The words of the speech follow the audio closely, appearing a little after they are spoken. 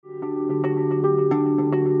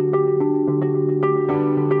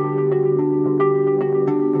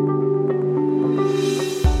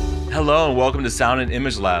Hello and welcome to Sound and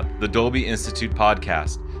Image Lab, the Dolby Institute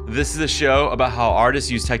podcast. This is a show about how artists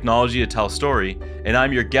use technology to tell story, and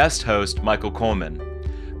I'm your guest host, Michael Coleman.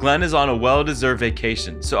 Glenn is on a well-deserved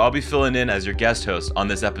vacation, so I'll be filling in as your guest host on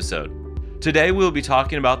this episode. Today we'll be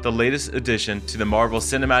talking about the latest addition to the Marvel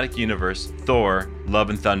Cinematic Universe, Thor: Love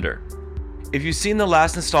and Thunder. If you've seen the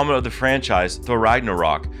last installment of the franchise, Thor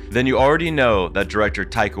Ragnarok, then you already know that director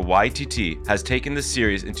Taika Waititi has taken the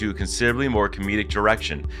series into a considerably more comedic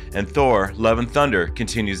direction, and Thor: Love and Thunder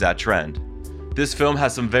continues that trend. This film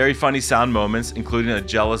has some very funny sound moments, including a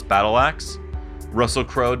jealous battle axe, Russell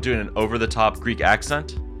Crowe doing an over-the-top Greek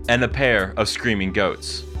accent, and a pair of screaming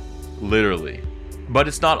goats. Literally. But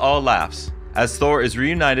it's not all laughs, as Thor is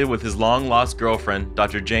reunited with his long-lost girlfriend,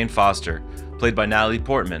 Dr. Jane Foster, played by Natalie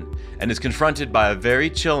Portman, and is confronted by a very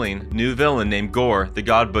chilling new villain named Gore the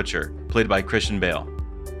God Butcher, played by Christian Bale.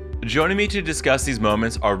 Joining me to discuss these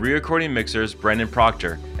moments are re-recording mixers Brendan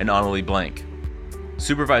Proctor and Annalie Blank,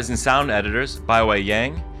 supervising sound editors Baiwei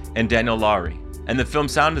Yang and Daniel Lowry, and the film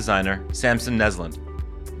sound designer Samson Nesland.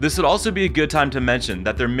 This would also be a good time to mention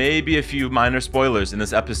that there may be a few minor spoilers in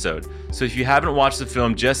this episode, so if you haven't watched the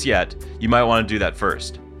film just yet, you might want to do that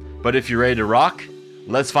first. But if you're ready to rock,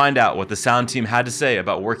 let's find out what the sound team had to say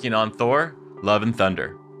about working on Thor: Love and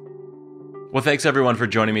Thunder. Well, thanks everyone for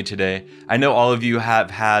joining me today. I know all of you have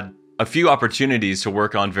had a few opportunities to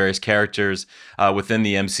work on various characters within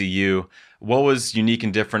the MCU. What was unique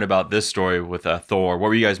and different about this story with Thor? What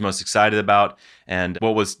were you guys most excited about? And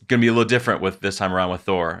what was going to be a little different with this time around with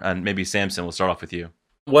Thor? And maybe Samson, we'll start off with you.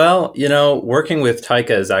 Well, working with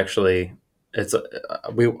Taika is actually,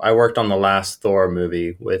 I worked on the last Thor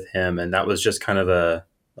movie with him, and that was just kind of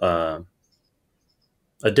a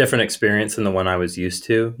different experience than the one I was used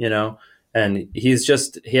to, and he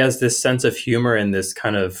has this sense of humor and this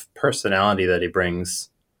kind of personality that he brings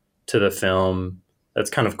to the film that's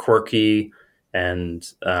kind of quirky,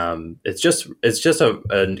 and it's just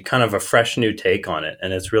a kind of a fresh new take on it,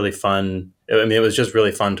 and it's really fun. I mean, it was just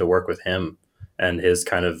really fun to work with him and his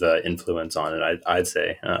kind of influence on it. I'd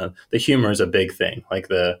say the humor is a big thing.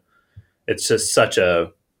 It's just such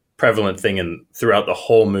a prevalent thing throughout the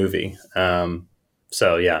whole movie.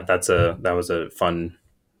 So yeah, that was a fun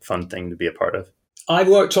thing to be a part of. I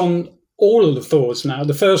worked on all of the Thors now.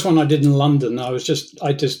 The first one I did in London. I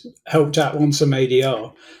just helped out on some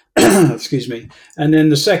ADR. Excuse me. And then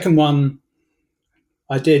the second one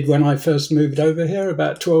I did when I first moved over here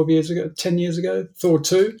about 10 years ago, Thor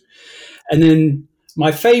 2. And then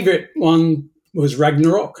my favorite one was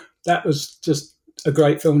Ragnarok. That was just a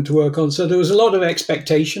great film to work on. So there was a lot of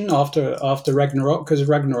expectation after Ragnarok, because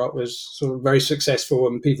Ragnarok was sort of very successful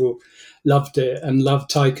and people loved it and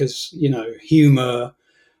loved Taika's, humor.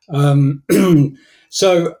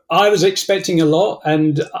 So I was expecting a lot,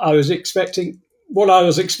 and what I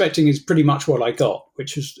was expecting is pretty much what I got,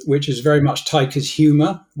 which is very much Taika's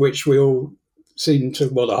humor, which we all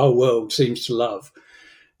the whole world seems to love.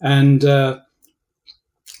 And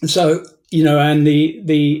so, and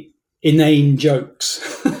the inane jokes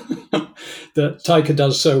that Taika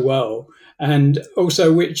does so well, and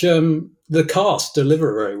also which the cast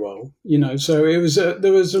deliver very well. So it was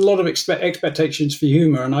there was a lot of expectations for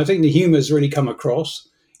humor, and I think the humor's really come across.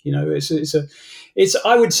 It's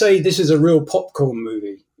I would say this is a real popcorn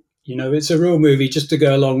movie. It's a real movie just to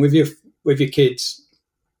go along with your kids,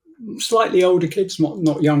 slightly older kids,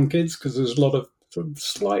 not young kids, because there's a lot of sort of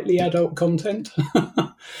slightly adult content.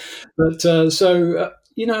 But I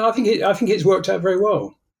think it's worked out very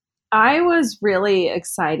well. I was really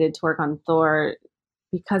excited to work on Thor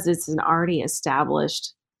because it's an already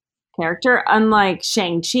established character, unlike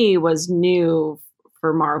Shang-Chi was new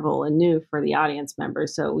for Marvel and new for the audience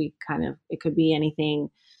members. So it could be anything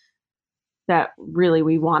that really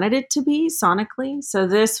we wanted it to be sonically. So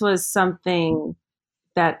this was something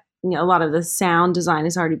that, a lot of the sound design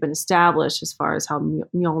has already been established as far as how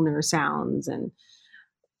Mjolnir sounds and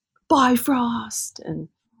Bifrost. And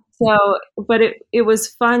so, but it was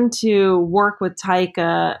fun to work with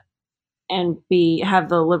Taika and have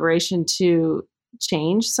the liberation to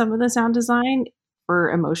change some of the sound design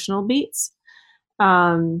for emotional beats.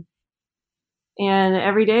 And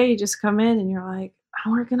every day you just come in and you're like,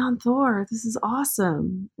 I'm working on Thor. This is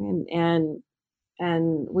awesome. And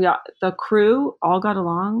the crew all got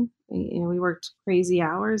along. We worked crazy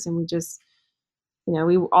hours, and we just,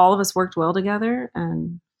 all of us worked well together,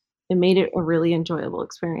 and it made it a really enjoyable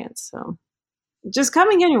experience. So just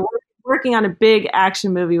coming in and working on a big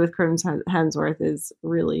action movie with Chris Hemsworth is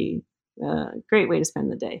really a great way to spend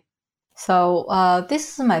the day. So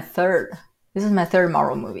this is my third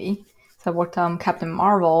Marvel movie. So I worked on Captain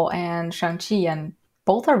Marvel and Shang-Chi and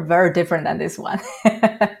both are very different than this one.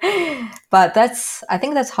 But I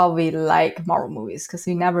think that's how we like Marvel movies, because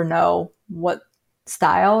you never know what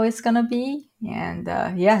style it's gonna be, and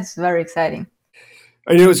it's very exciting.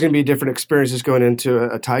 I knew it was going to be different experiences going into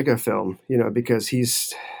a Taika film, because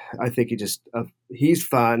I think he's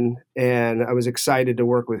fun, and I was excited to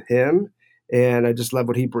work with him, and I just love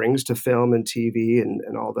what he brings to film and TV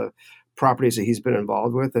and all the properties that he's been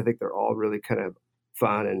involved with. I think they're all really kind of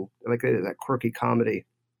fun, and like that quirky comedy.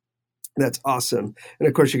 That's awesome. And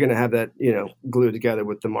of course, you're going to have that, glued together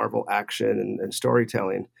with the Marvel action and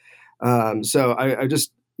storytelling. So I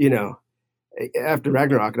just, after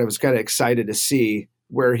Ragnarok, I was kind of excited to see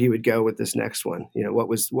where he would go with this next one. What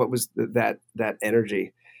was that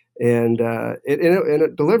energy, and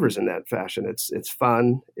it delivers in that fashion. It's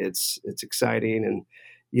fun, it's exciting, and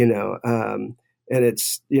and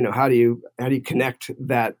it's how do you connect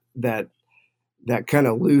that kind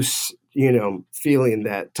of loose feeling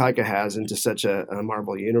that Taika has into such a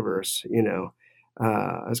Marvel universe.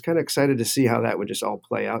 I was kind of excited to see how that would just all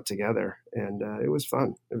play out together, and it was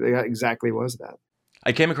fun. It exactly was that.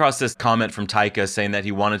 I came across this comment from Taika saying that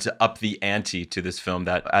he wanted to up the ante to this film,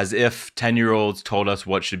 that as if 10-year-olds told us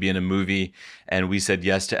what should be in a movie and we said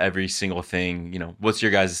yes to every single thing. What's your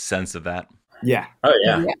guys' sense of that? Yeah. Oh,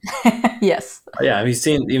 yeah. Yes. Yeah, you've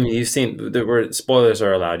seen the word spoilers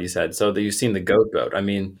are allowed, you said. So that you've seen the goat boat. I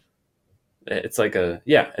mean, it's like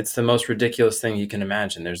it's the most ridiculous thing you can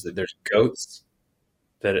imagine. There's goats,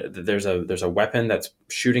 there's a weapon that's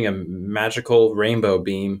shooting a magical rainbow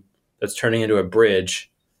beam that's turning into a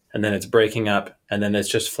bridge, and then it's breaking up, and then it's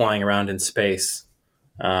just flying around in space.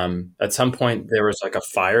 At some point, there was like a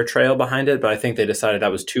fire trail behind it, but I think they decided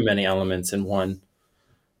that was too many elements in one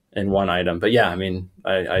item. But yeah, I mean,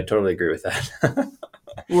 I totally agree with that.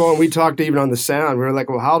 Well, we talked even on the sound. We were like,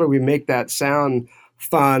 well, how do we make that sound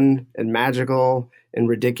fun and magical and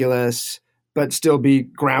ridiculous, but still be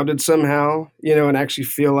grounded somehow, and actually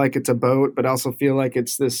feel like it's a boat, but also feel like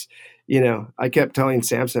it's this, I kept telling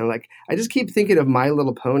Samson, like, I just keep thinking of My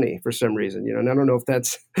Little Pony for some reason, and I don't know if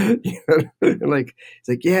that's, like, he's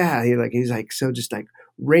like, yeah, he's like, so just like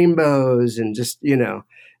rainbows and just, and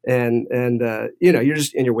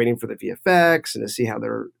you're waiting for the VFX and to see how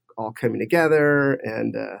they're all coming together.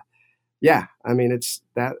 And, I mean, it's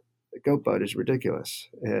that the goat boat is ridiculous.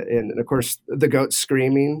 And of course the goat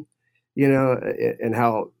screaming, and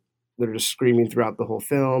how they're just screaming throughout the whole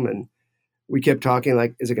film. And we kept talking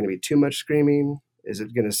like, is it going to be too much screaming? Is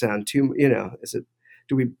it going to sound too,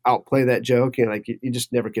 do we outplay that joke? Like you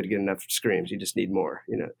just never could get enough screams. You just need more,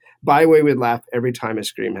 Byway would laugh every time a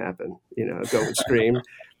scream happened, a goat would scream.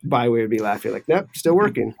 Byway would be laughing like, nope, still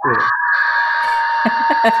working.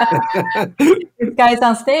 This guy's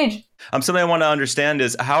on stage. Something I want to understand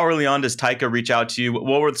is, how early on does Taika reach out to you?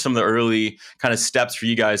 What were some of the early kind of steps for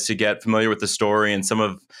you guys to get familiar with the story? And some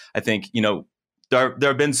of, I think, there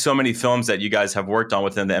have been so many films that you guys have worked on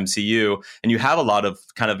within the MCU, and you have a lot of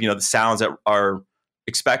kind of, the sounds that are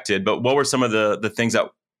expected. But what were some of the things that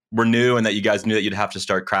were new and that you guys knew that you'd have to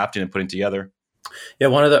start crafting and putting together? Yeah,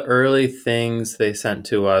 one of the early things they sent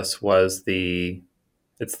to us was the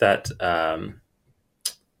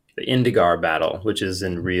Indigar battle, which is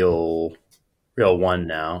in Real 1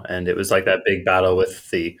 now, and it was like that big battle with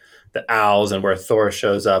the owls, and where Thor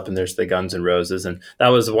shows up, and there's the Guns N' Roses, and that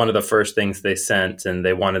was one of the first things they sent. And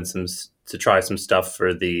they wanted to try some stuff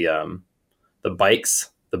for the bikes,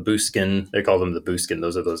 the Buskin. They call them the Buskin.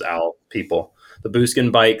 Those are those owl people. The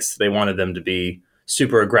Buskin bikes. They wanted them to be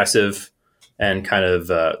super aggressive and kind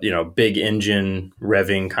of big engine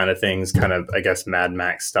revving kind of things, kind of, I guess, Mad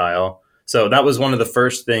Max style. So that was one of the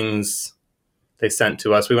first things they sent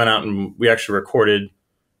to us. We went out and we actually recorded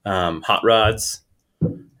hot rods,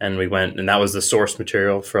 and we went, and that was the source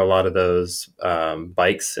material for a lot of those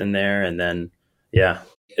bikes in there. And then,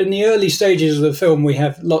 in the early stages of the film, we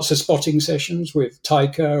have lots of spotting sessions with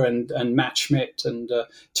Taika and Matt Schmidt and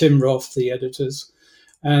Tim Roth, the editors,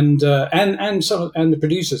 and the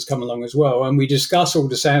producers come along as well. And we discuss all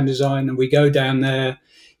the sound design, and we go down there.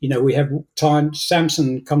 We have time.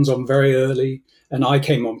 Samson comes on very early, and I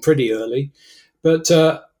came on pretty early, but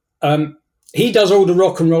he does all the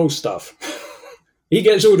rock and roll stuff. He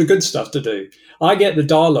gets all the good stuff to do. I get the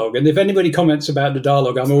dialogue, and if anybody comments about the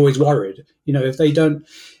dialogue, I'm always worried. If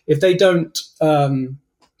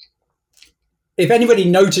anybody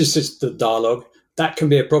notices the dialogue, that can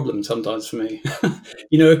be a problem sometimes for me.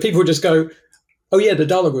 If people just go, "Oh yeah, the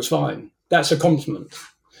dialogue was fine," that's a compliment.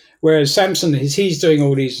 Whereas Samson, he's doing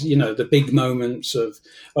all these, the big moments of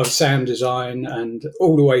sound design and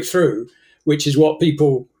all the way through, which is what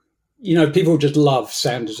people people just love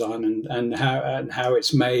sound design and how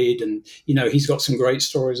it's made, and he's got some great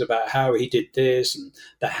stories about how he did this, and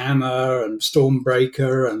the Hammer and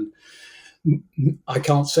Stormbreaker, and I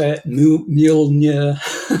can't say it, Mjolnir.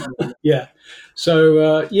 Yeah.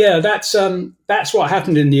 So that's what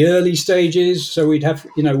happened in the early stages. So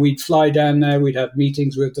we'd fly down there, we'd have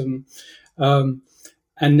meetings with them,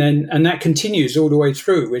 and that continues all the way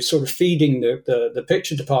through. We're sort of feeding the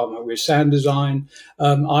picture department with sound design.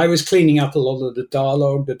 I was cleaning up a lot of the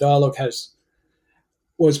dialogue. The dialogue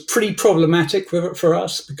was pretty problematic for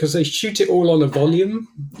us because they shoot it all on a volume.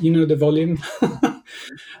 The volume.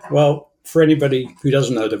 Well, for anybody who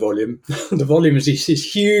doesn't know the volume, the volume is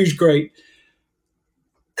this huge, great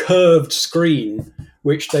curved screen,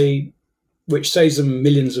 which saves them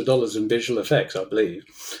millions of dollars in visual effects, I believe.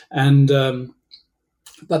 And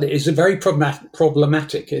but it is a very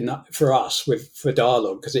problematic for us for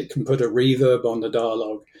dialogue, because it can put a reverb on the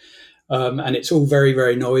dialogue. And it's all very,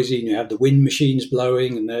 very noisy, and you have the wind machines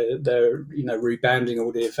blowing, and they're rebounding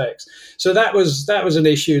all the effects. So that was an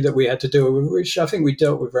issue that we had to deal with, which I think we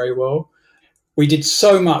dealt with very well. We did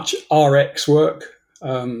so much RX work,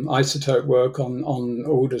 isotope work on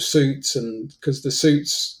all the suits, and because the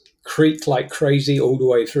suits creak like crazy all the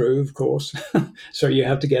way through, of course. So you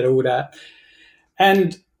have to get all that.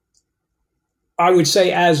 And I would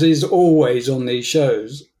say, as is always on these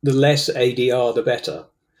shows, the less ADR, the better.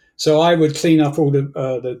 So I would clean up all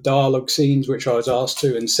the dialogue scenes, which I was asked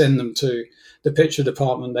to, and send them to the picture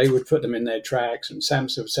department. They would put them in their tracks, and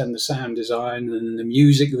Samson would send the sound design, and the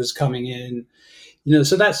music was coming in.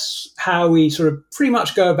 So that's how we sort of pretty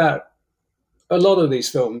much go about a lot of these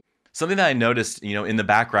films. Something that I noticed, in the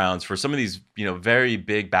backgrounds for some of these, very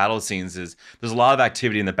big battle scenes is there's a lot of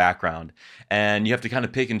activity in the background, and you have to kind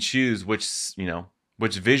of pick and choose which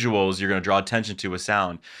visuals you're going to draw attention to with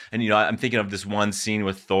sound. And, I'm thinking of this one scene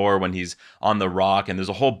with Thor when he's on the rock and there's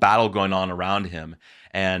a whole battle going on around him,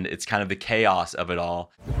 and it's kind of the chaos of it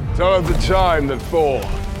all. So at the time that Thor,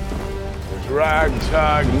 his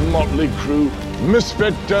ragtag motley crew,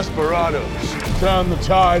 misfit desperados, turned the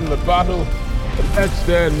tide in the battle, etched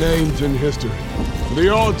their names in history. The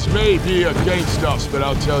odds may be against us, but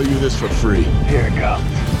I'll tell you this for free. Here it comes.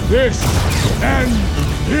 This ends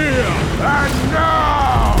here and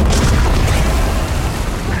now!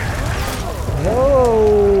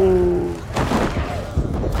 Oh!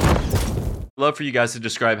 I'd love for you guys to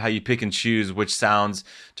describe how you pick and choose which sounds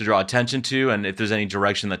to draw attention to, and if there's any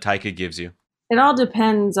direction that Taika gives you. It all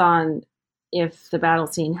depends on if the battle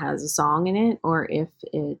scene has a song in it or if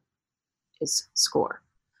it is score.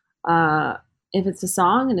 If it's a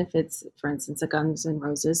song, and if it's, for instance, a Guns N'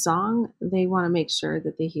 Roses song, they want to make sure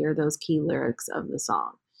that they hear those key lyrics of the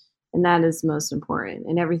song. And that is most important.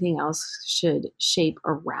 And everything else should shape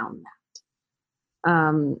around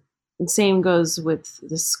that. Same goes with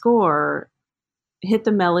the score. Hit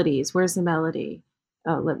the melodies. Where's the melody?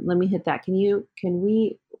 Let me hit that. Can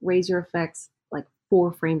we raise your effects like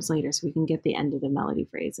 4 frames later so we can get the end of the melody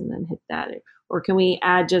phrase and then hit that? Or can we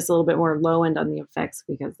add just a little bit more low end on the effects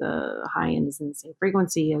because the high end is in the same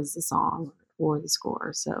frequency as the song or the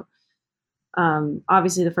score? So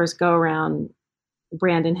obviously the first go around,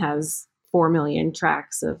 Brandon has 4 million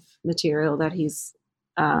tracks of material that he's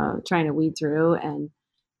trying to weed through, and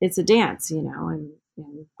it's a dance, and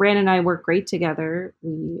Brandon and I work great together.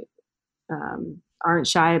 We aren't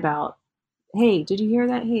shy about, hey, did you hear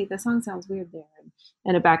that? Hey, that song sounds weird there.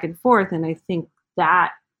 And a back and forth. And I think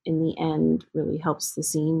that in the end really helps the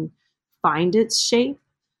scene find its shape.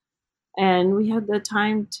 And we had the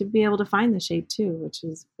time to be able to find the shape too, which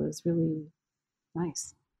was really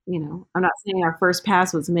nice. I'm not saying our first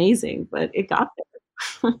pass was amazing, but it got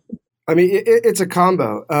there. I mean, it's a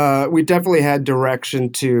combo. We definitely had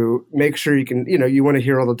direction to make sure you can, you want to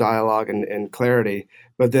hear all the dialogue and clarity,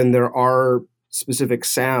 but then there are specific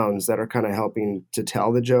sounds that are kind of helping to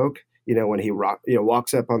tell the joke. When he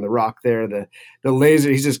walks up on the rock there, the laser,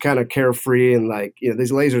 he's just kind of carefree and like,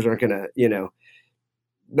 these lasers aren't going to,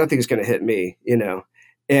 nothing's going to hit me,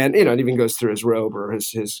 and, it even goes through his robe or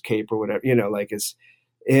his cape or whatever, like it's,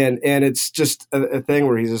 and it's just a thing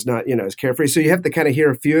where he's just not, is carefree. So you have to kind of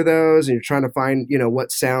hear a few of those, and you're trying to find,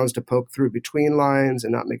 what sounds to poke through between lines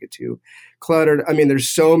and not make it too cluttered. I mean, there's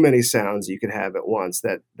so many sounds you could have at once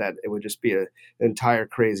that it would just be an entire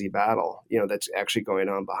crazy battle, that's actually going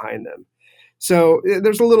on behind them. So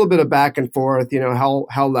there's a little bit of back and forth,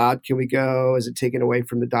 how loud can we go? Is it taken away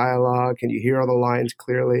from the dialogue? Can you hear all the lines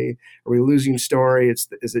clearly? Are we losing story? Is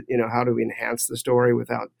it, how do we enhance the story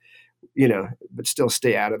without, but still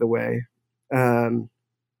stay out of the way. Yeah,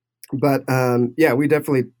 we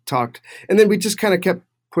definitely talked. And then we just kind of kept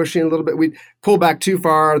pushing a little bit. We pull back too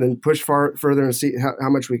far, then push further and see how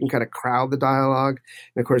much we can kind of crowd the dialogue.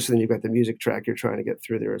 And of course, then you've got the music track you're trying to get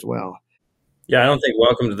through there as well. Yeah, I don't think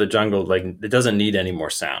Welcome to the Jungle, like, it doesn't need any more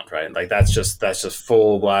sound, right? Like that's just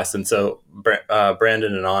full blast. And so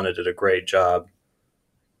Brandon and Anna did a great job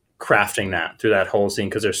crafting that through that whole scene,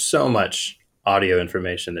 because there's so much audio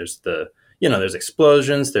information. There's there's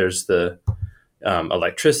explosions, there's the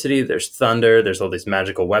electricity, there's thunder, there's all these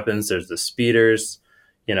magical weapons, there's the speeders,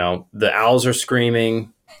 the owls are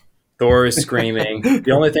screaming, Thor is screaming.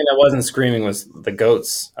 The only thing that wasn't screaming was the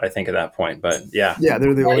goats, I think, at that point. But yeah,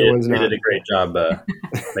 they're the only ones. They did a great job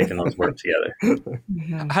making those work together.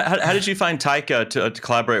 How did you find Taika to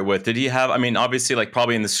collaborate with? Did he have? I mean, obviously, like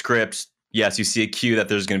probably in the script, yes, you see a cue that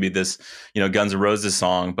there's going to be this, Guns N' Roses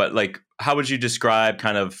song. But like, how would you describe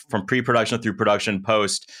kind of from pre-production through production,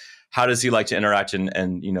 post? How does he like to interact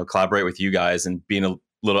and collaborate with you guys and being a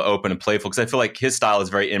little open and playful? Because I feel like his style is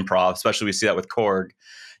very improv, especially we see that with Korg.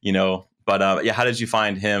 But how did you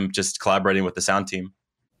find him just collaborating with the sound team?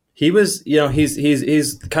 He was,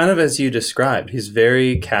 he's kind of as you described. He's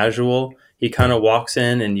very casual. He kind of walks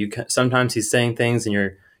in, and sometimes he's saying things, and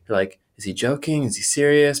you're like, is he joking? Is he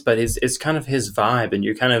serious? But it's kind of his vibe, and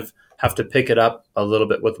you kind of have to pick it up a little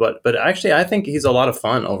bit with what. But actually, I think he's a lot of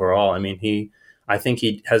fun overall. I mean, I think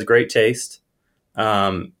he has great taste.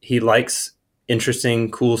 He likes interesting,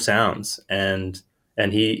 cool sounds, and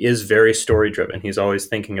he is very story driven. He's always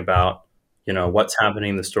thinking about, what's happening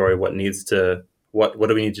in the story, what do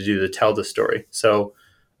we need to do to tell the story? So,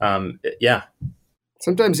 yeah.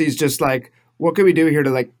 Sometimes he's just like, what can we do here to,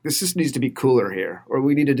 like, this just needs to be cooler here? Or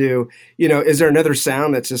we need to do, is there another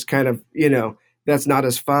sound that's just kind of, that's not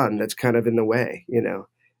as fun, that's kind of in the way,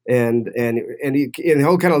 and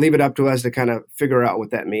he'll kind of leave it up to us to kind of figure out what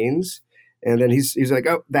that means. And then he's like,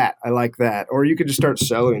 oh, that, I like that. Or you could just start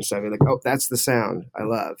soloing stuff. You're like, oh, that's the sound I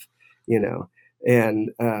love, and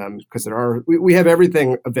because we have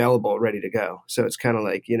everything available, ready to go. So it's kind of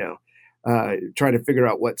like, trying to figure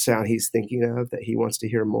out what sound he's thinking of that he wants to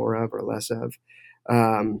hear more of or less of.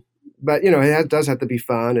 But, it does have to be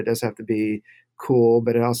fun. It does have to be cool,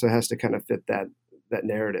 but it also has to kind of fit that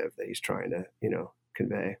narrative that he's trying to,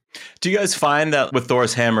 convey. Do you guys find that with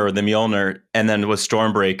Thor's hammer, the Mjolnir, and then with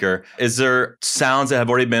Stormbreaker, is there sounds that have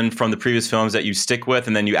already been from the previous films that you stick with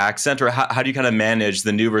and then you accent, or how do you kind of manage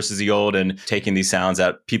the new versus the old and taking these sounds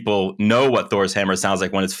that people know what Thor's hammer sounds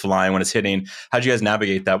like when it's flying, when it's hitting? How do you guys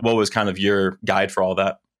navigate that? What was kind of your guide for all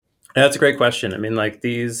that? Yeah, that's a great question. I mean, like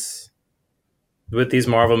with these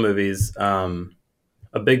Marvel movies,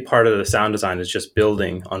 a big part of the sound design is just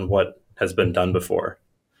building on what has been done before.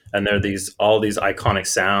 And there are all these iconic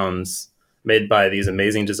sounds made by these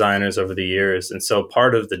amazing designers over the years. And so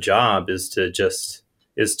part of the job is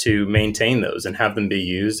to maintain those and have them be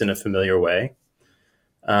used in a familiar way.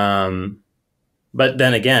 But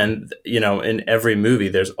then again, in every movie,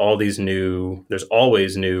 there's always new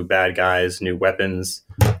bad guys, new weapons,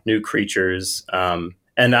 new creatures. And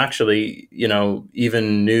actually,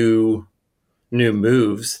 even new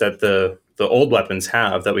moves that the old weapons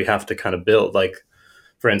have that we have to kind of build. Like,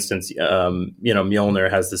 for instance,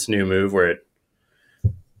 Mjolnir has this new move where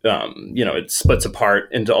it splits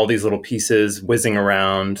apart into all these little pieces whizzing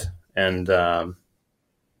around. And, so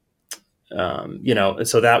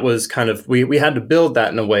that was kind of, we had to build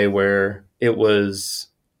that in a way where it was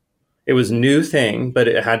new thing, but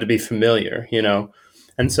it had to be familiar,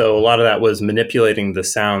 And so a lot of that was manipulating the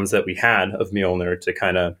sounds that we had of Mjolnir to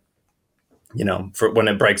kind of, for when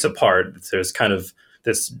it breaks apart, there's kind of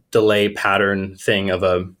this delay pattern thing of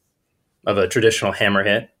a traditional hammer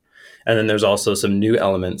hit. And then there's also some new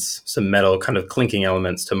elements, some metal kind of clinking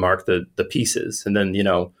elements to mark the pieces. And then,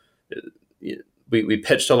 we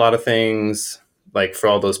pitched a lot of things, like for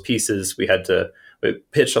all those pieces, we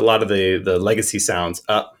pitched a lot of the legacy sounds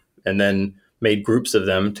up and then made groups of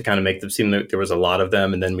them to kind of make them seem like there was a lot of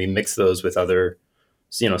them. And then we mixed those with other,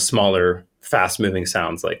 smaller, fast moving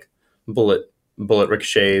sounds like bullet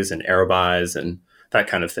ricochets and aerobys and that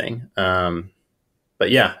kind of thing. But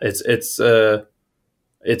yeah, it's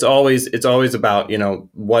always about,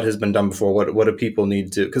 what has been done before. What do people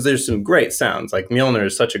need to, because there's some great sounds, like Mjolnir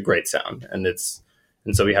is such a great sound, and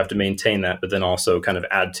so we have to maintain that, but then also kind of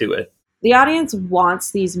add to it. The audience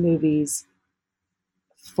wants these movies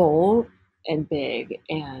full and big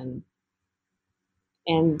and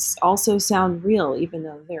also sound real, even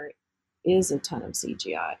though there is a ton of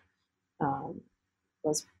CGI.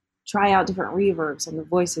 Let's try out different reverbs on the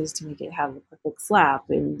voices to make it have the perfect slap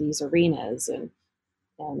in these arenas, and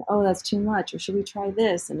oh, that's too much, or should we try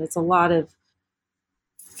this? And it's a lot of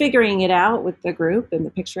figuring it out with the group, and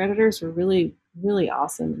the picture editors were really, really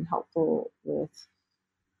awesome and helpful with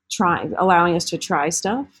allowing us to try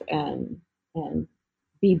stuff and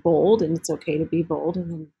be bold, and it's okay to be bold.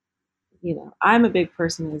 And then, you know, I'm a big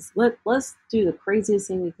person is let's do the craziest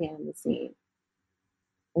thing we can in the scene.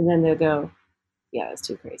 And then they'll go, yeah, that's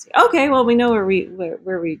too crazy. Okay, well, we know where we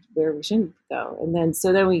shouldn't go. And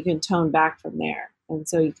then we can tone back from there. And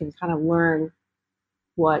so you can kind of learn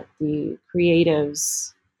what the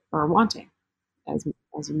creatives are wanting as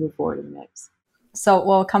we move forward in the mix. So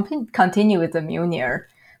we'll continue with the Mjolnir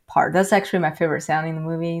part. That's actually my favorite sound in the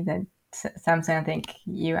movie. That Samson, I think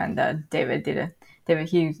you and David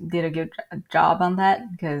Hughes did a good job on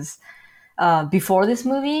that, because before this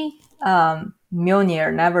movie,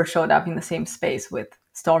 Mjolnir never showed up in the same space with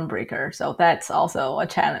Stormbreaker. So that's also a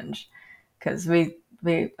challenge, because we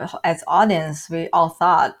as audience, we all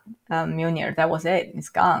thought Mjolnir, that was it. It's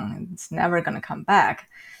gone. It's never going to come back.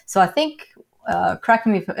 So I think, correct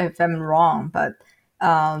me if I'm wrong, but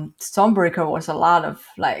Stormbreaker was a lot of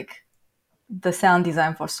like the sound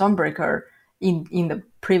design for Stormbreaker in the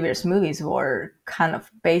previous movies were kind of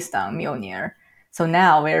based on Mjolnir. So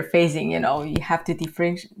now we're facing, you know, you have to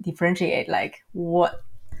differentiate like what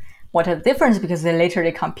are the difference, because they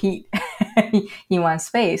literally compete in one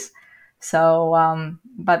space. So,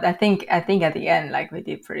 but I think at the end, like, we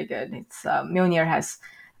did pretty good. It's Mjolnir has,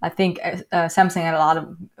 I think, Samson had a lot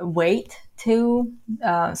of weight to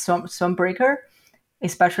Stormbreaker,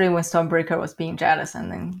 especially when Stormbreaker was being jealous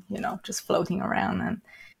and then, you know, just floating around, and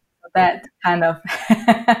that kind of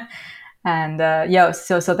and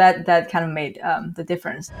so that kind of made the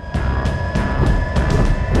difference.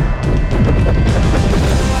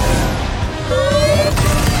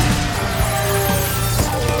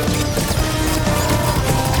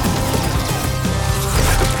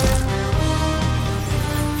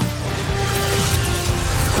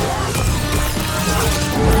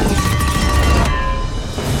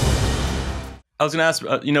 I was going to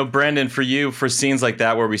ask, Brandon, for you, for scenes like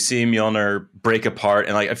that where we see Mjolnir break apart,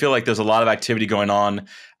 and like I feel like there's a lot of activity going on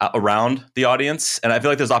around the audience, and I feel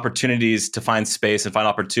like there's opportunities to find space and find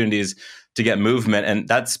opportunities to get movement, and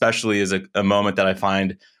that especially is a moment that I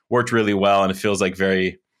find worked really well, and it feels like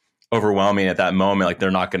very overwhelming at that moment, like they're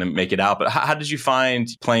not going to make it out. But how did you find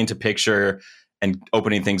playing to picture and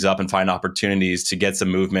opening things up and find opportunities to get some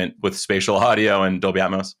movement with spatial audio and Dolby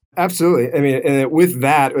Atmos? Absolutely. I mean, and with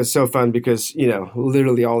that, it was so fun because, you know,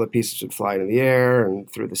 literally all the pieces would fly in the air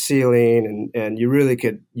and through the ceiling, and you really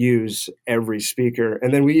could use every speaker.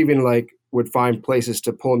 And then we even would find places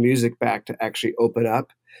to pull music back to actually open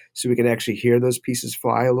up so we could actually hear those pieces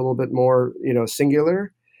fly a little bit more, you know,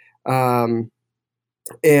 singular. And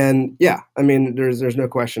yeah, I mean, there's no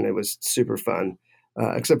question it was super fun,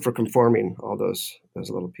 except for conforming all those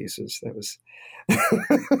little pieces. That was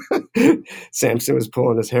Samson was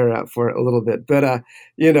pulling his hair out for it a little bit, but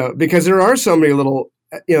you know, because there are so many little,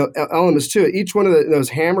 you know, elements to it. Each one of those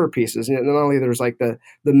hammer pieces, you know, not only there's like the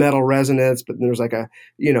metal resonance, but there's like a,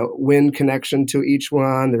 you know, wind connection to each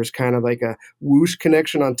one. There's kind of like a whoosh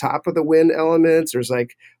connection on top of the wind elements. There's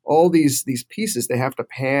like all these pieces they have to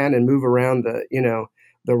pan and move around the, you know,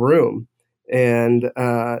 the room, and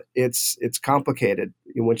it's complicated.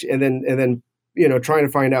 And then you know, trying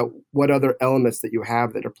to find out what other elements that you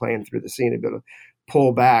have that are playing through the scene and be able to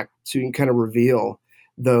pull back so you can kind of reveal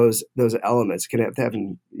those elements. Can have to have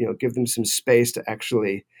them, you know, give them some space to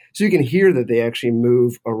actually, so you can hear that they actually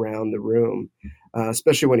move around the room,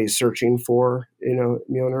 especially when he's searching for, you know,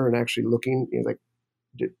 Mjolnir and actually looking, you know, like,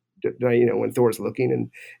 you know, when Thor's looking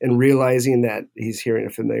and realizing that he's hearing a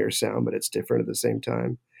familiar sound, but it's different at the same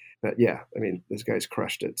time. But yeah, I mean, this guy's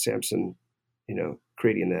crushed it. Samson, you know,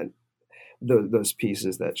 creating those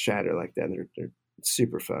pieces that shatter like that, they're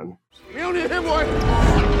super fun. Mjolnir, hit boy!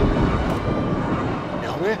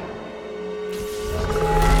 Mjolnir?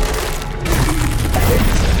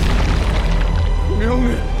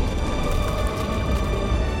 Mjolnir!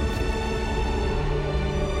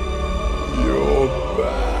 You're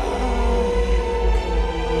back.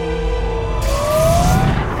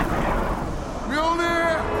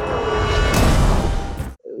 Mjolnir!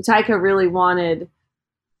 Taika really wanted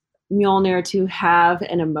Mjolnir to have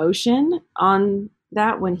an emotion on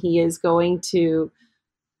that when he is going to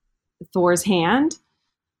Thor's hand.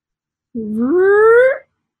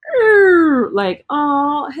 Like,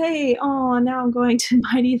 oh, hey, oh, now I'm going to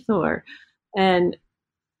Mighty Thor. And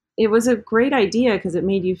it was a great idea because it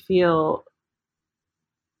made you feel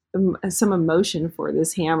some emotion for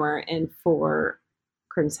this hammer and for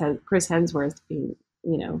Chris Hemsworth being,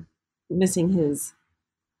 you know, missing his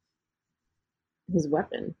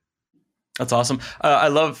weapon. That's awesome. I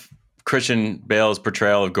love Christian Bale's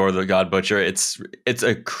portrayal of Gore the God Butcher. It's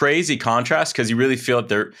a crazy contrast because you really feel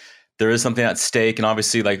that there is something at stake. And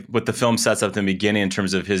obviously, like what the film sets up at the beginning in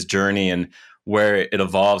terms of his journey and where it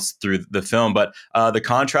evolves through the film. But the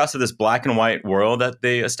contrast of this black and white world that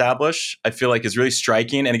they establish, I feel like is really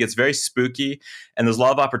striking, and it gets very spooky. And there's a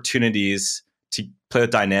lot of opportunities to play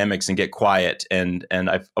with dynamics and get quiet. And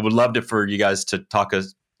I would love it for you guys to talk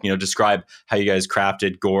us, describe how you guys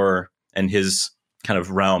crafted Gore and his kind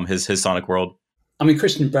of realm, his sonic world. I mean,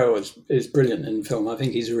 Christian Bale is brilliant in film. I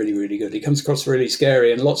think he's really, really good. He comes across really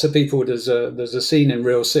scary, and lots of people. There's a scene in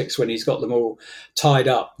Reel 6 when he's got them all tied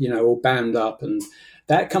up, all bound up, and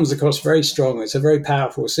that comes across very strong. It's a very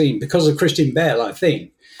powerful scene because of Christian Bale, I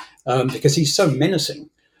think, because he's so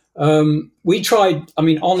menacing. We tried. I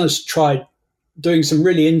mean, Honest tried doing some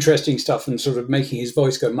really interesting stuff and sort of making his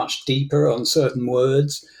voice go much deeper on certain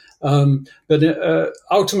words. But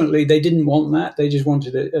ultimately, they didn't want that. They just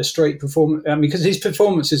wanted a straight performance. I mean, because his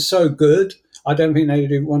performance is so good, I don't think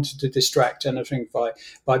they wanted to distract anything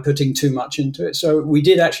by putting too much into it. So we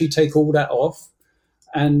did actually take all that off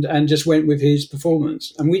and just went with his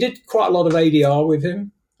performance. And we did quite a lot of ADR with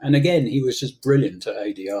him. And again, he was just brilliant at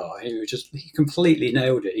ADR. He completely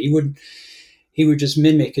nailed it. He would just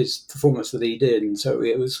mimic his performance that he did. And so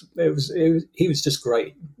he was just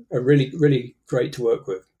great. Really, really great to work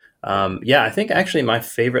with. I think actually my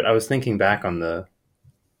favorite, I was thinking back on the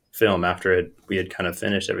film after we had kind of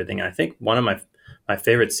finished everything. And I think one of my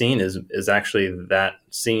favorite scene is actually that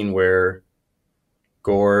scene where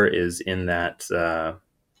Gore is in that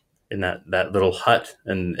little hut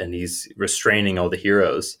and he's restraining all the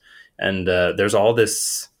heroes. And there's all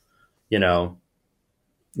this,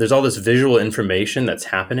 there's all this visual information that's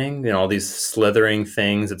happening, all these slithering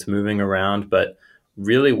things that's moving around. But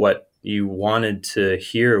really what you wanted to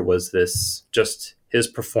hear was this, just his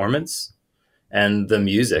performance and the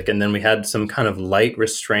music. And then we had some kind of light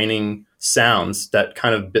restraining sounds that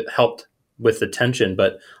kind of helped with the tension.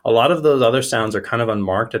 But a lot of those other sounds are kind of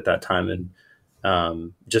unmarked at that time.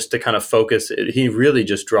 And just to kind of focus, he really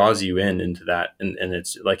just draws you into that. And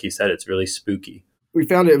it's, like you said, it's really spooky. We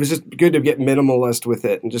found it was just good to get minimalist with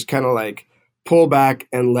it and just kind of like pull back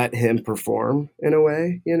and let him perform in a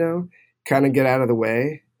way, kind of get out of the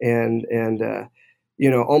way. And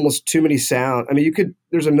almost too many sound. I mean,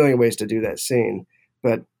 there's a million ways to do that scene,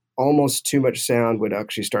 but almost too much sound would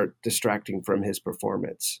actually start distracting from his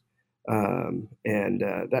performance.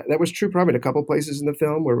 That was true probably in a couple places in the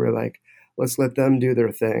film where we're like, let's let them do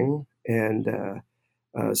their thing. And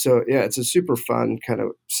it's a super fun kind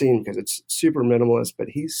of scene because it's super minimalist, but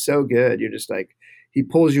he's so good. You're just like, he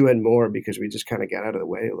pulls you in more because we just kind of got out of the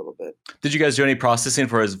way a little bit. Did you guys do any processing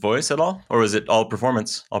for his voice at all? Or was it all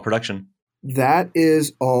performance, all production? That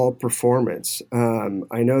is all performance.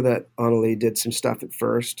 I know that Annalie did some stuff at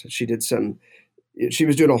first. She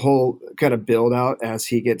was doing a whole kind of build out as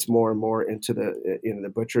he gets more and more into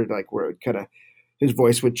the butcher, like where it kind of, his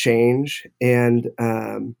voice would change. And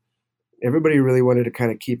everybody really wanted to kind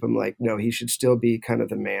of keep him like, no, he should still be kind of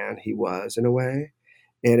the man he was in a way.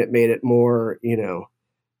 And it made it more, I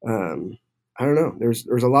don't know. There's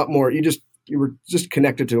a lot more. You were just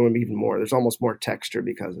connected to him even more. There's almost more texture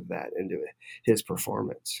because of that into his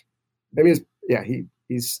performance. I mean,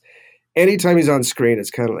 he's anytime he's on screen,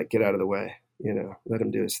 it's kind of like get out of the way, let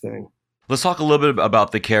him do his thing. Let's talk a little bit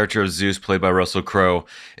about the character of Zeus played by Russell Crowe.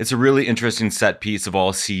 It's a really interesting set piece of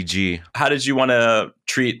all CG. How did you want to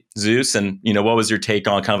treat Zeus? And, what was your take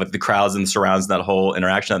on kind of like the crowds and the surrounds and that whole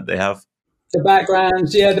interaction that they have? The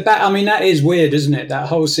backgrounds, I mean, that is weird, isn't it? That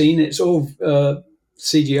whole scene, it's all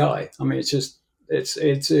CGI. I mean,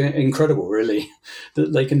 it's incredible, really,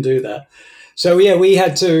 that they can do that. So we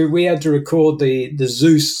had to record the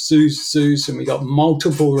Zeus, and we got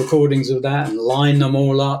multiple recordings of that and line them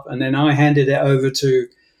all up, and then I handed it over to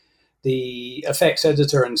the effects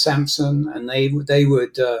editor and Samson, and they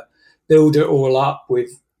would build it all up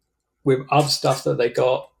with other stuff that they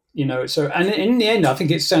got. So, and in the end, I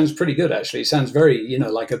think it sounds pretty good, actually. It sounds very,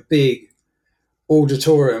 like a big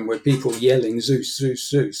auditorium with people yelling Zeus, Zeus,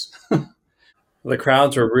 Zeus. The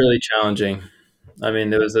crowds were really challenging. I mean,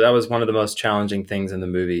 that was one of the most challenging things in the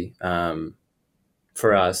movie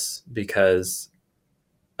for us because,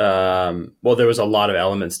 there was a lot of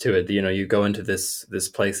elements to it. You go into this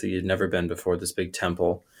place that you'd never been before, this big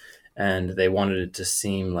temple, and they wanted it to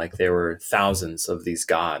seem like there were thousands of these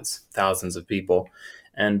gods, thousands of people.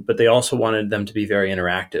 But they also wanted them to be very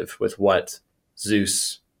interactive with what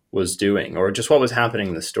Zeus was doing or just what was happening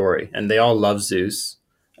in the story. And they all love Zeus.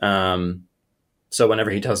 So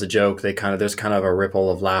whenever he tells a joke, there's kind of a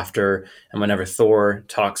ripple of laughter. And whenever Thor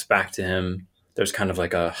talks back to him, there's kind of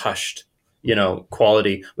like a hushed,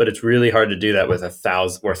 quality. But it's really hard to do that with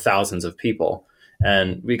thousands of people.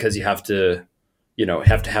 And because you have to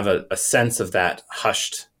have to have a sense of that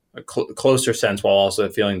hushed, closer sense, while also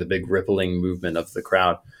feeling the big rippling movement of the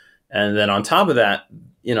crowd. And then on top of that,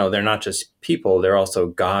 they're not just people, they're also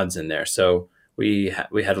gods in there. So we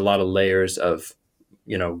had a lot of layers of,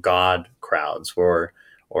 god crowds or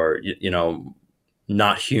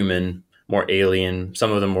not human, more alien.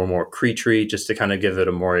 Some of them were more creaturey, just to kind of give it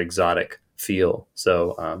a more exotic feel.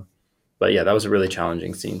 So, but yeah, that was a really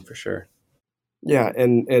challenging scene for sure. Yeah.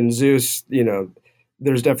 And Zeus,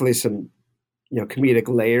 there's definitely some, comedic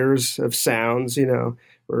layers of sounds,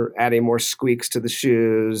 we're adding more squeaks to the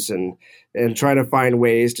shoes and trying to find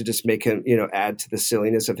ways to just make him, add to the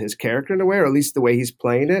silliness of his character in a way, or at least the way he's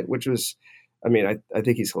playing it, which was, I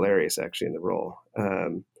think he's hilarious actually in the role.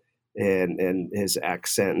 And his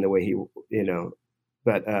accent and the way he,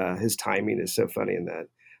 but his timing is so funny in that.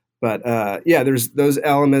 But yeah, there's those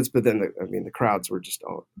elements, but then the crowds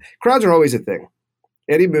are always a thing.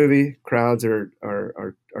 Any movie, crowds are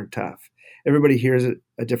tough. Everybody hears it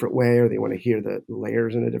a different way, or they want to hear the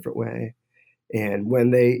layers in a different way. And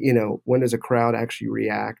when when does a crowd actually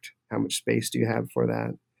react? How much space do you have for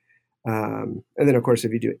that? And then of course,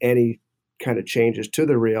 if you do any kind of changes to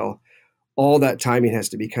the reel, all that timing has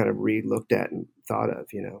to be kind of re-looked at and thought of,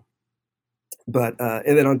 But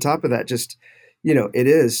and then on top of that, just it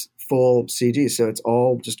is full CG, so it's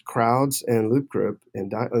all just crowds and loop group,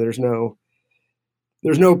 and there's no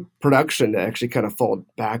production to actually kind of fall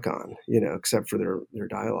back on, except for their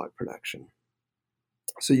dialogue production.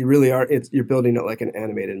 So you really are, you're building it like an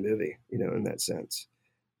animated movie, in that sense,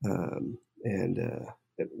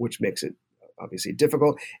 which makes it obviously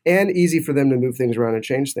difficult and easy for them to move things around and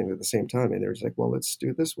change things at the same time. And they're just like, well, let's do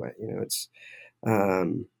it this way,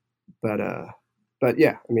 but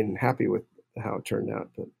yeah, happy with how it turned out,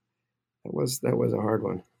 but that was a hard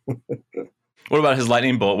one. What about his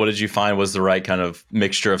lightning bolt? What did you find was the right kind of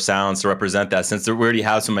mixture of sounds to represent that, since we already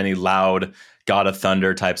have so many loud God of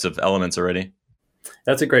Thunder types of elements already?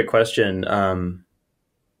 That's a great question.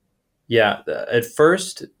 Yeah, at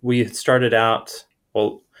first we started out,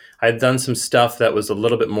 I had done some stuff that was a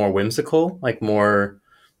little bit more whimsical, like more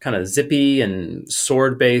kind of zippy and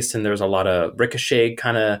sword based. And there was a lot of ricochet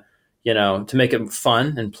kind of, to make it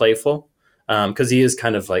fun and playful. Cause he is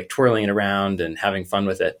kind of like twirling it around and having fun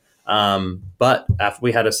with it. But after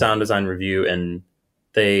we had a sound design review, and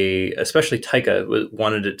they, especially Taika,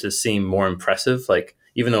 wanted it to seem more impressive. Like,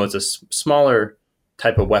 even though it's a smaller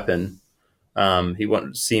type of weapon, he wanted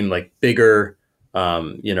it to seem like bigger,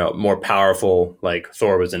 more powerful, like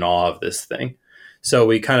Thor was in awe of this thing. So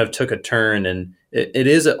we kind of took a turn, and it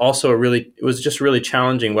is also it was just a really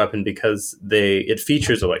challenging weapon because it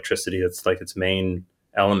features electricity. It's like its main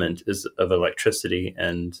element is of electricity,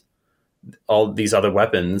 and all these other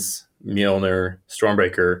weapons, Mjolnir,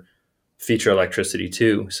 Stormbreaker, feature electricity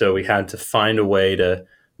too. So we had to find a way to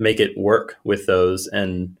make it work with those.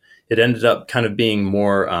 And it ended up kind of being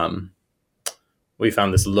more, we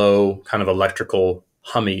found this low kind of electrical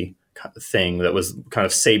hummy thing that was kind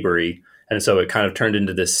of sabery. And so it kind of turned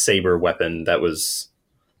into this saber weapon that was,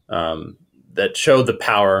 that showed the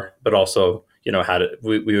power, but also,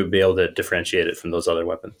 we would be able to differentiate it from those other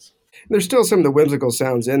weapons. There's still some of the whimsical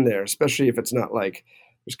sounds in there, especially if it's not like,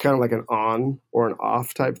 there's kind of like an on or an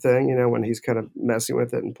off type thing, when he's kind of messing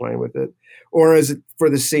with it and playing with it. Or is it for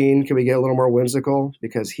the scene, can we get a little more whimsical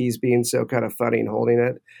because he's being so kind of funny and holding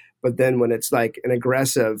it? But then when it's like an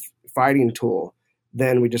aggressive fighting tool,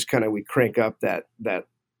 then we just we crank up that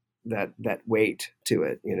weight to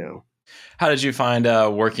it, How did you find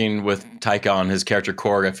working with Taika on his character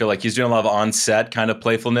Korg? I feel like he's doing a lot of on-set kind of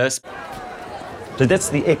playfulness. So that's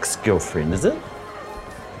the ex-girlfriend, is it?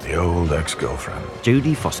 The old ex-girlfriend.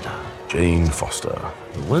 Jodie Foster. Jane Foster.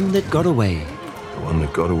 The one that got away. The one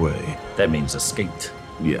that got away. That means escaped.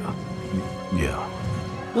 Yeah.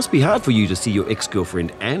 Must be hard for you to see your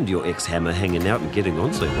ex-girlfriend and your ex-hammer hanging out and getting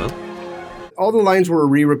on so well. All the lines were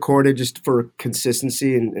re-recorded just for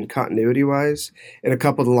consistency and continuity-wise. And a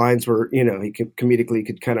couple of the lines were, he could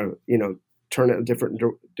comedically kind of, turn it a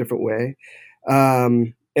different way.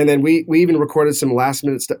 And then we even recorded some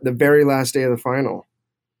last-minute stuff. The very last day of the final,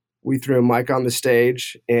 we threw a mic on the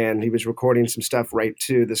stage, and he was recording some stuff right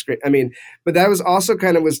to the screen. But that was also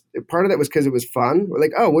part of that was because it was fun. We're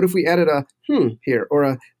like, oh, what if we added a here or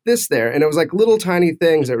a this there? And it was like little tiny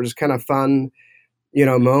things that were just kind of fun,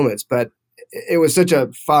 moments. But it was such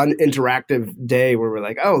a fun, interactive day where we're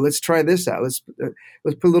like, oh, let's try this out. Let's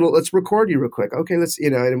record you real quick. Okay, and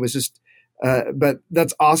it was just. But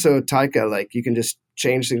that's also Taika. Like, you can just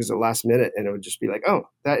change things at the last minute, and it would just be like, oh,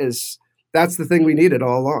 that's the thing we needed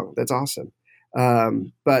all along. That's awesome.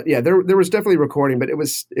 But yeah, there was definitely recording, but it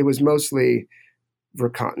was mostly for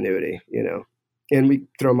continuity, and we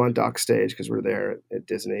throw them on dock stage because we're there at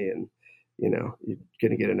Disney, and you're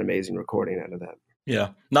going to get an amazing recording out of that. Yeah.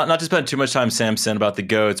 Not to spend too much time, Samson, about the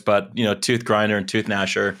goats, but Tooth Grinder and Tooth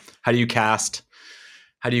Gnasher. How do you cast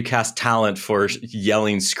talent for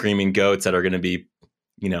yelling, screaming goats that are going to be,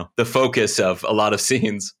 the focus of a lot of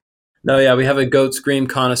scenes? No, yeah, we have a goat scream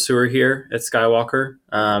connoisseur here at Skywalker.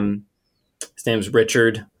 His name's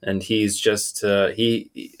Richard, and he's just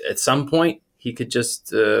he at some point he could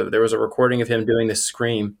just there was a recording of him doing this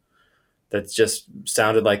scream that just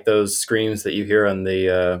sounded like those screams that you hear on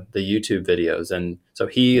the YouTube videos. And so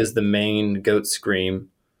he is the main goat scream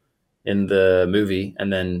in the movie.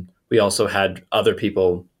 And then we also had other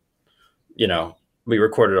people, we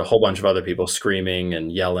recorded a whole bunch of other people screaming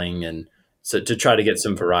and yelling, and so to try to get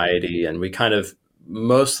some variety. And we kind of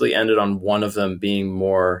mostly ended on one of them being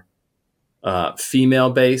more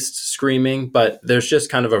female-based screaming, but there's just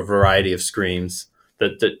kind of a variety of screams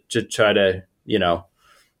that to try to,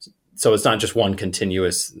 so it's not just one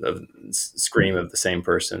continuous scream of the same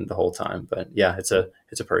person the whole time. But yeah, it's a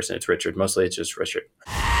person. It's Richard. Mostly it's just Richard.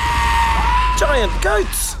 Giant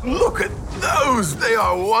goats! Look at those! They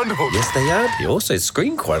are wonderful. Yes, they are. They also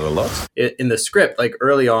scream quite a lot. In the script, like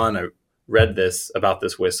early on, I read this about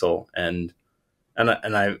this whistle, and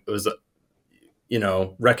I was,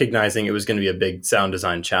 recognizing it was going to be a big sound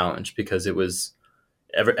design challenge because it was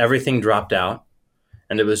everything dropped out,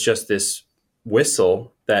 and it was just this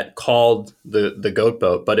whistle that called the goat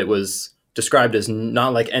boat, but it was described as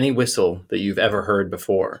not like any whistle that you've ever heard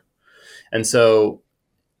before. And so,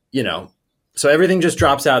 so everything just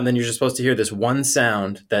drops out, and then you're just supposed to hear this one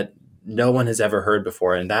sound that no one has ever heard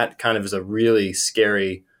before. And that kind of is a really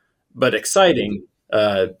scary but exciting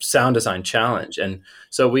sound design challenge. And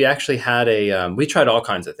so we actually had we tried all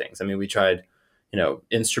kinds of things. I mean, we tried,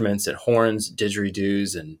 instruments and horns,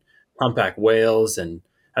 didgeridoos and humpback whales, and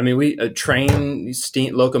I mean, we train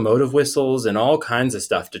steam locomotive whistles and all kinds of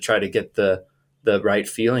stuff to try to get the right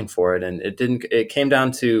feeling for it. And it came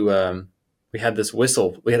down to, we had this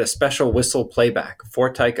whistle, we had a special whistle playback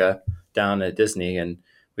for Taika down at Disney. And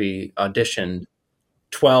we auditioned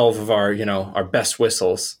 12 of our best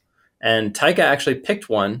whistles. And Taika actually picked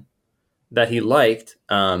one that he liked,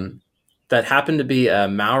 that happened to be a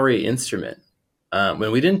Maori instrument.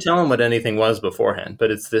 When we didn't tell him what anything was beforehand,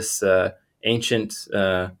 but it's this, ancient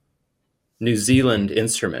New Zealand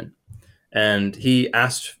instrument, and he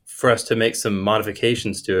asked for us to make some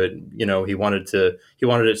modifications to it. He wanted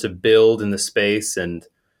it to build in the space, and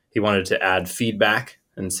he wanted to add feedback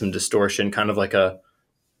and some distortion, kind of like an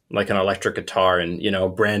electric guitar.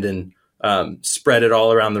 And Brandon spread it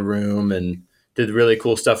all around the room and did really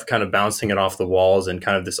cool stuff, kind of bouncing it off the walls and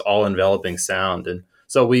kind of this all enveloping sound. And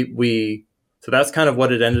so so that's kind of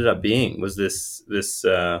what it ended up being, was this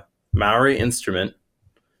Maori instrument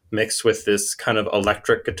mixed with this kind of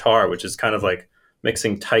electric guitar, which is kind of like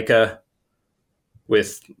mixing Taika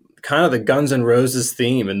with kind of the Guns N' Roses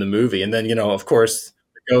theme in the movie. And then, of course,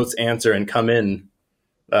 the goats answer and come in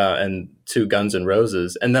and to Guns N'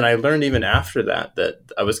 Roses. And then I learned even after that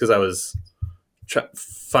I was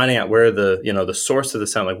finding out where the source of the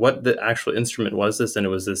sound, like what the actual instrument was this. And it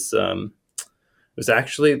was this, it was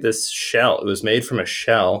actually this shell. It was made from a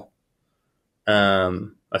shell,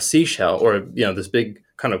 a seashell, or this big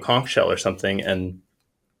kind of conch shell or something, and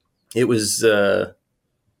it was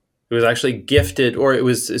actually gifted, or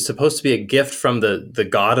it's supposed to be a gift from the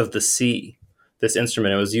god of the sea. This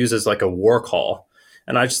instrument, it was used as like a war call,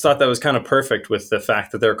 and I just thought that was kind of perfect with the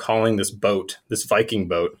fact that they're calling this boat, this Viking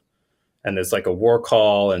boat, and there's like a war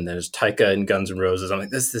call, and there's Taika and Guns N' Roses. I'm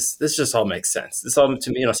like, this just all makes sense. This all,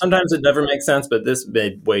 to me, sometimes it never makes sense, but this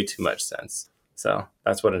made way too much sense. So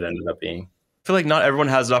that's what it ended up being. I feel like not everyone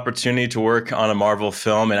has the opportunity to work on a Marvel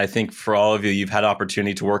film. And I think for all of you, you've had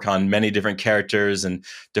opportunity to work on many different characters and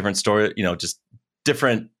different story, just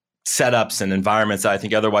different setups and environments that I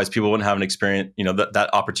think otherwise people wouldn't have an experience, that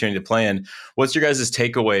opportunity to play in. What's your guys'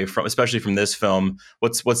 takeaway from, especially from this film?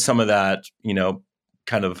 What's some of that,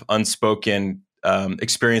 kind of unspoken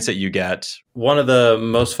experience that you get? One of the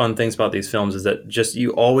most fun things about these films is that just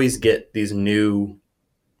you always get these new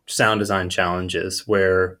sound design challenges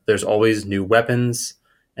where there's always new weapons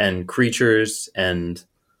and creatures and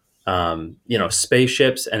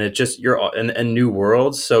spaceships, and it just and new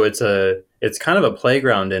worlds. So it's kind of a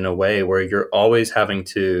playground in a way where you're always having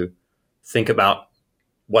to think about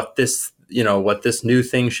what this new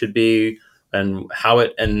thing should be, and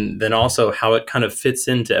then also how it kind of fits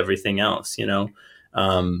into everything else,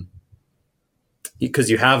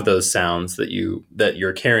 because you have those sounds that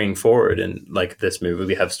you're carrying forward. And like this movie,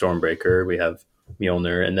 we have Stormbreaker, we have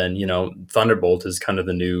Mjolnir, and then Thunderbolt is kind of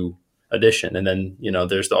the new edition. And then,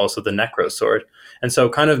 there's also the Necro sword. And so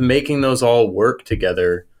kind of making those all work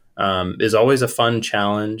together is always a fun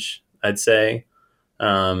challenge, I'd say.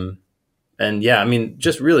 And yeah, I mean,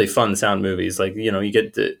 just really fun sound movies. Like,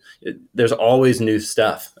 there's always new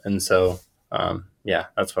stuff. And so, yeah,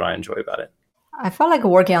 that's what I enjoy about it. I felt like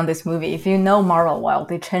working on this movie. If you know Marvel well,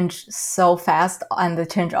 they change so fast and they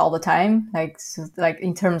change all the time. Like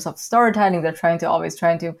in terms of storytelling, they're always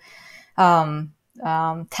trying to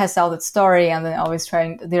test out the story, and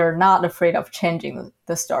then they're not afraid of changing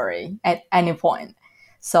the story at any point.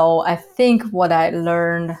 So I think what I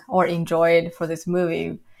learned or enjoyed for this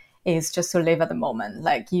movie is just to live at the moment.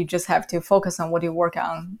 Like, you just have to focus on what you work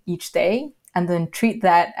on each day, and then treat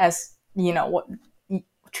that as, the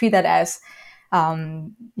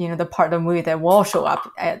part of the movie that will show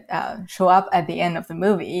up at the end of the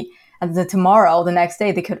movie. And then tomorrow, the next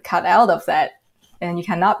day, they could cut out of that, and you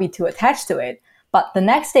cannot be too attached to it. But the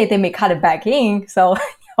next day, they may cut it back in, so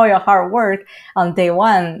all your hard work on day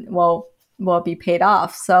one will be paid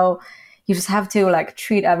off. So you just have to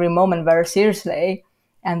treat every moment very seriously,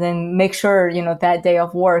 and then make sure that day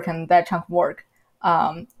of work and that chunk of work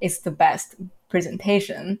is the best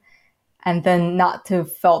presentation, and then not to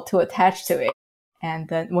feel too attached to it, and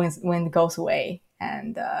then when it goes away.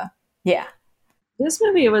 And yeah, this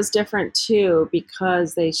movie was different too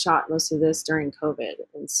because they shot most of this during COVID,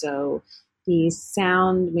 and so the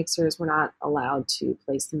sound mixers were not allowed to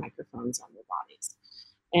place the microphones on their bodies.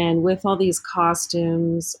 And with all these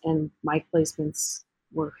costumes and mic placements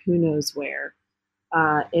were who knows where,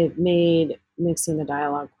 it made mixing the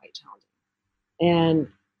dialogue quite challenging.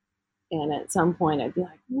 And at some point I'd be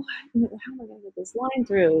like, what? How am I going to get this line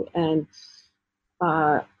through? And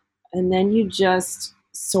then you just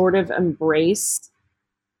sort of embrace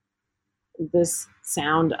this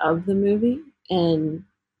sound of the movie. And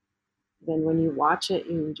then when you watch it,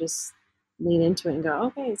 you just lean into it and go,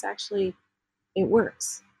 okay, it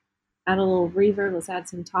works. Add a little reverb, let's add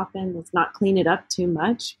some top end, let's not clean it up too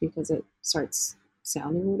much because it starts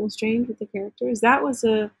sounding a little strange with the characters. That was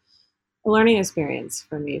a learning experience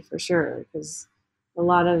for me, for sure, because a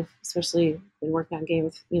lot of, especially been working on Game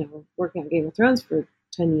of Thrones for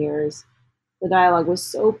 10 years, the dialogue was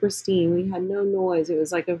so pristine. We had no noise. It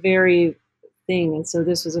was like a very thing. And so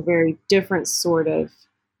this was a very different sort of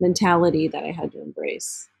mentality that I had to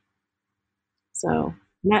embrace. So,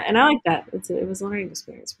 and I like that. It was a learning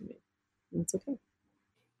experience for me. And it's okay.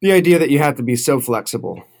 The idea that you have to be so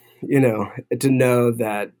flexible, to know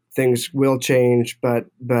that things will change, but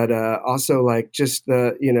also just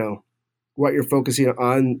the, what you're focusing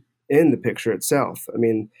on in the picture itself. I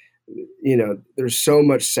mean, there's so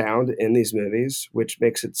much sound in these movies, which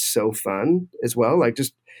makes it so fun as well. Like,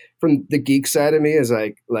 just from the geek side of me is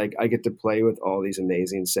I get to play with all these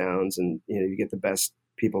amazing sounds, and, you get the best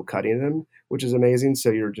people cutting them, which is amazing.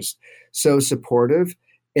 So you're just so supportive.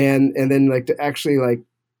 And then to actually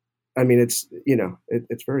I mean, it's,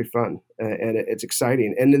 it's very fun and it's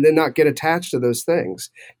exciting, and then not get attached to those things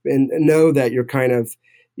and know that you're kind of,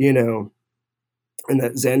 in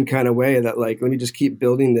that Zen kind of way that let me just keep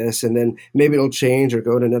building this, and then maybe it'll change or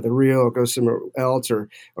go to another reel or go somewhere else, or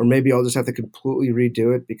maybe I'll just have to completely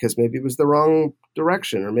redo it because maybe it was the wrong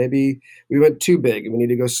direction, or maybe we went too big and we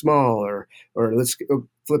need to go small, or let's go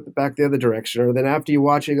flip it back the other direction. Or then after you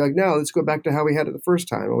watch it, you're like, no, let's go back to how we had it the first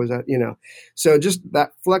time. What was that, So just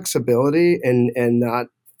that flexibility and not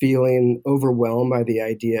feeling overwhelmed by the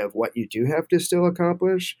idea of what you do have to still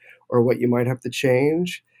accomplish or what you might have to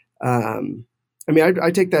change. I mean,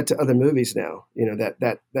 I take that to other movies now,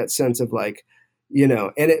 that sense of and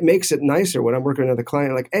it makes it nicer when I'm working with a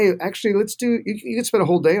client, like, hey, actually, you can spend a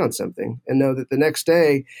whole day on something and know that the next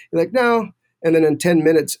day you're like, no. And then in 10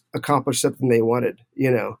 minutes, accomplish something they wanted,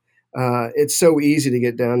 it's so easy to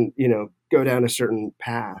get down, go down a certain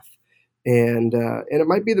path, and it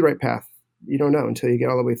might be the right path. You don't know until you get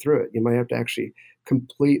all the way through it. You might have to actually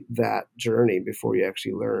complete that journey before you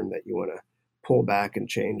actually learn that you want to pull back and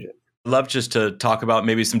change it. I'd love just to talk about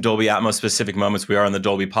maybe some Dolby Atmos specific moments. We are on the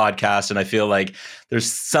Dolby podcast, and I feel like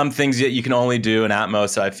there's some things that you can only do in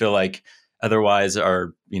Atmos that I feel like otherwise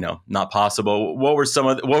are, not possible. What were some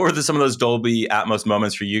of those Dolby Atmos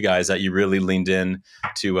moments for you guys that you really leaned in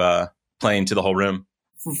to playing to the whole room?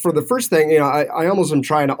 For the first thing, I almost am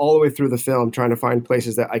trying to all the way through the film, trying to find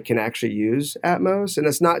places that I can actually use Atmos. And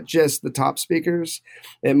it's not just the top speakers.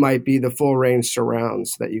 It might be the full range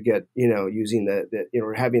surrounds that you get, using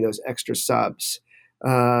having those extra subs.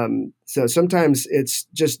 So sometimes it's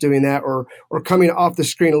just doing that or coming off the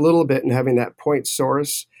screen a little bit and having that point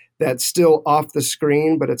source that's still off the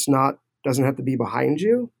screen, but doesn't have to be behind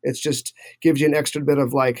you. It's just gives you an extra bit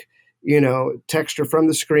of texture from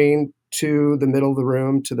the screen to the middle of the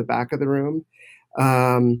room to the back of the room.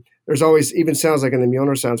 There's always even sounds like in the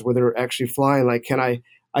Mjolnir sounds where they're actually flying. Like,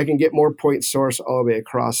 I can get more point source all the way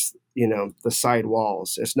across, the side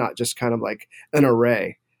walls. It's not just kind of like an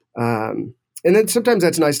array. And then sometimes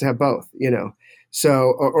that's nice to have both,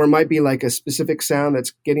 So, or it might be like a specific sound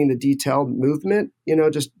that's getting the detailed movement,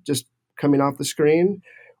 just coming off the screen,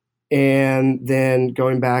 and then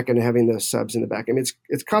going back and having those subs in the back. I mean,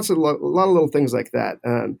 it's constantly a lot of little things like that.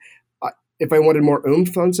 If I wanted more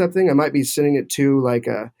oomph on something, I might be sending it to like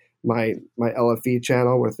my LFE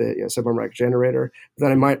channel with the subharmonic generator. But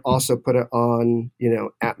then I might also put it on,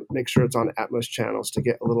 make sure it's on Atmos channels to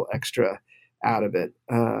get a little extra out of it.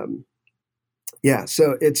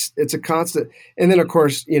 So it's a constant. And then of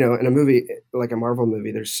course, in a movie like a Marvel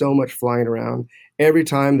movie, there's so much flying around. Every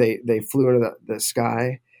time they flew into the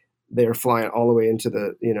sky, they're flying all the way into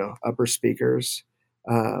the upper speakers.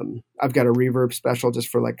 I've got a reverb special just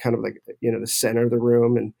for like kind of like the center of the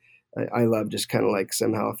room, and I love just kind of like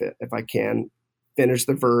somehow if I can finish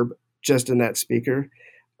the verb just in that speaker.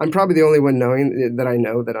 I'm probably the only one knowing that I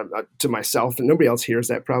know that I'm to myself, and nobody else hears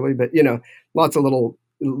that probably. But lots of little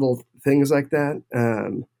things like that.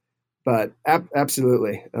 But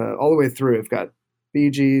absolutely, all the way through, I've got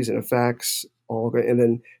BGs and effects, and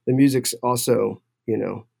then the music's also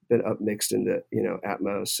been upmixed into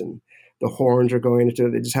Atmos, and the horns are going into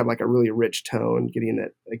it. They just have like a really rich tone, getting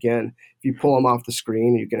that, again, if you pull them off the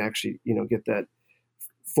screen, you can actually get that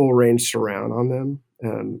full range surround on them.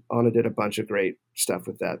 Anna did a bunch of great stuff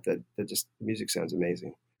with that just the music sounds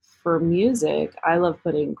amazing. For music, I love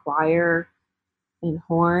putting choir and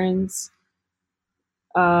horns,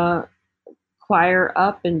 choir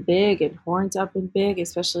up and big and horns up and big,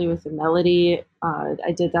 especially with the melody.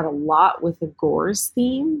 I did that a lot with the Gore's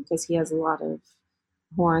theme because he has a lot of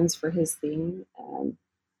horns for his theme, and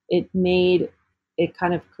it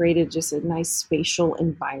kind of created just a nice spatial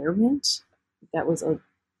environment that was a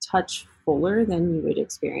touch fuller than you would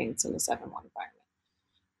experience in a 7-1 environment.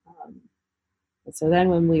 And so then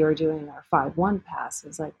when we were doing our 5-1 pass, it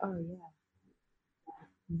was like, oh yeah,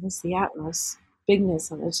 this is the Atmos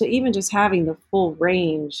bigness on it. So even just having the full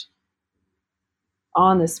range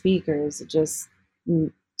on the speakers, it just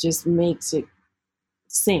makes it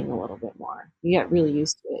sing a little bit more. You get really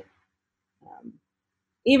used to it.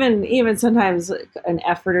 Even sometimes an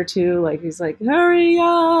effort or two, like he's like, hurry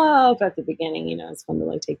up at the beginning, it's fun to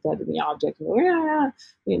like take that in the object and go,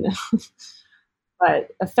 yeah,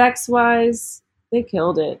 But effects wise, they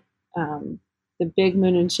killed it. The big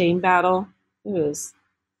Moon and Chain battle, it was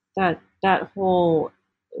that whole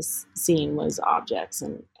scene was objects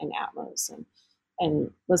and Atmos,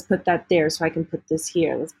 and let's put that there so I can put this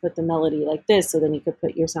here. Let's put the melody like this so then you could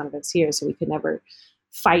put your sound effects here, so we could never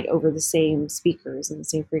fight over the same speakers and the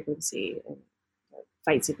same frequency. And the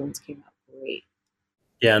fight sequence came out great.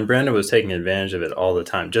 Yeah, and Brandon was taking advantage of it all the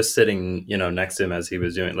time, just sitting, next to him as he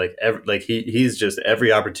was doing he's just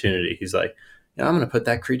every opportunity. He's like, I'm going to put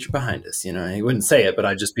that creature behind us. He wouldn't say it, but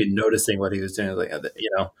I'd just be noticing what he was doing.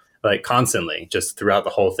 Like constantly, just throughout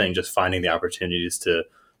the whole thing, just finding the opportunities to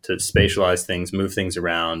spatialize things, move things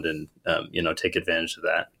around, and take advantage of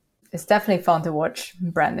that. It's definitely fun to watch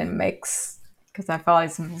Brandon mix, because I felt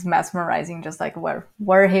it's mesmerizing, just like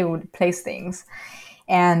where he would place things.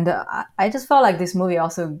 And I just felt like this movie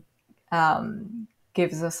also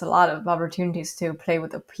gives us a lot of opportunities to play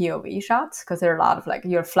with the POV shots, because there are a lot of like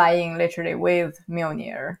you're flying literally with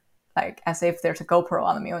Mjolnir, like as if there's a GoPro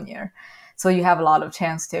on the Mjolnir. So you have a lot of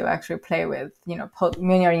chance to actually play with, put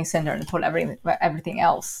Mjolnir in center and put everything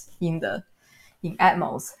else in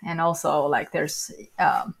Atmos. And also like there's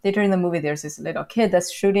later in the movie, there's this little kid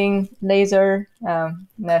that's shooting laser,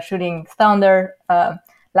 shooting thunder,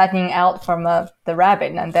 lightning out from the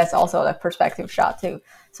rabbit. And that's also a perspective shot too.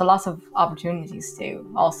 So lots of opportunities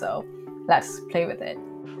to also let's play with it.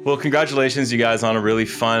 Well, congratulations, you guys, on a really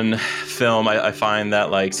fun film. I find that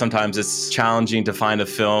like sometimes it's challenging to find a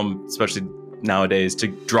film, especially nowadays, to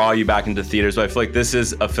draw you back into theaters. But I feel like this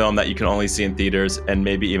is a film that you can only see in theaters, and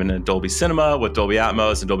maybe even in Dolby Cinema with Dolby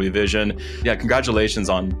Atmos and Dolby Vision. Yeah, congratulations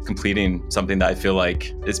on completing something that I feel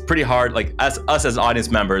like is pretty hard. Like us as audience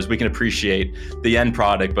members, we can appreciate the end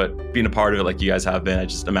product, but being a part of it like you guys have been, I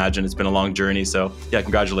just imagine it's been a long journey. So yeah,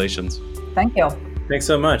 congratulations. Thank you. Thanks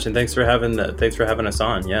so much, and thanks for having us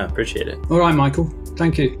on. Yeah, appreciate it. All right, Michael.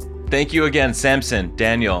 Thank you. Thank you again, Samson,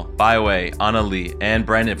 Daniel, Byway, Annalie, and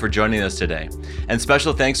Brandon for joining us today. And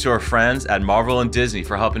special thanks to our friends at Marvel and Disney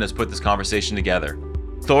for helping us put this conversation together.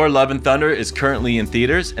 Thor: Love and Thunder is currently in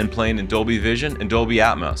theaters and playing in Dolby Vision and Dolby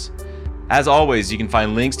Atmos. As always, you can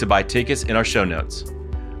find links to buy tickets in our show notes.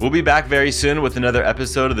 We'll be back very soon with another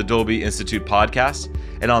episode of the Dolby Institute podcast.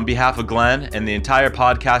 And on behalf of Glenn and the entire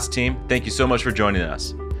podcast team, thank you so much for joining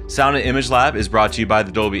us. Sound and Image Lab is brought to you by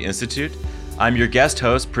the Dolby Institute. I'm your guest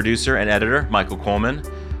host, producer, and editor, Michael Coleman.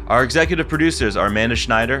 Our executive producers are Amanda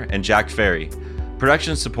Schneider and Jack Ferry.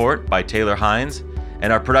 Production support by Taylor Hines.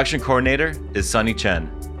 And our production coordinator is Sunny Chen.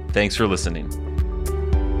 Thanks for listening.